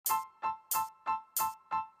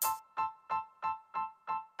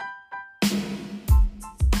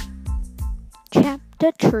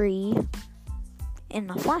the tree. In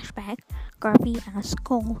a flashback, Garvey asks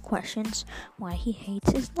Cole questions why he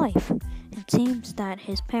hates his life. It seems that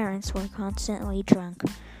his parents were constantly drunk,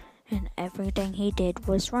 and everything he did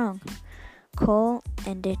was wrong. Cole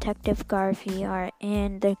and Detective Garvey are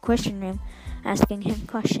in the question room asking him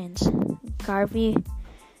questions. Garvey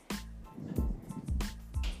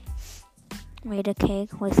made a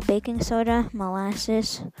cake with baking soda,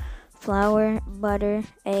 molasses, flour, butter,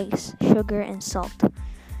 eggs, sugar, and salt.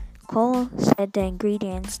 Cole said the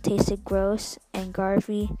ingredients tasted gross, and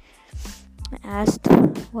Garvey asked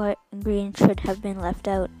what ingredients should have been left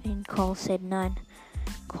out, and Cole said none.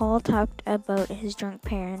 Cole talked about his drunk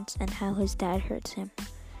parents and how his dad hurts him.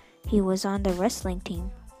 He was on the wrestling team.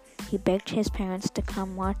 He begged his parents to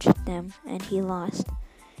come watch them, and he lost.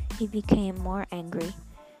 He became more angry.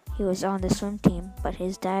 He was on the swim team, but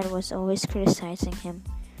his dad was always criticizing him.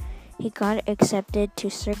 He got accepted to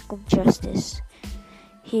Circle Justice.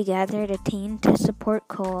 He gathered a team to support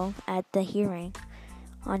Cole at the hearing.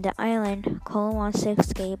 On the island, Cole wants to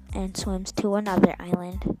escape and swims to another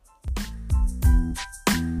island.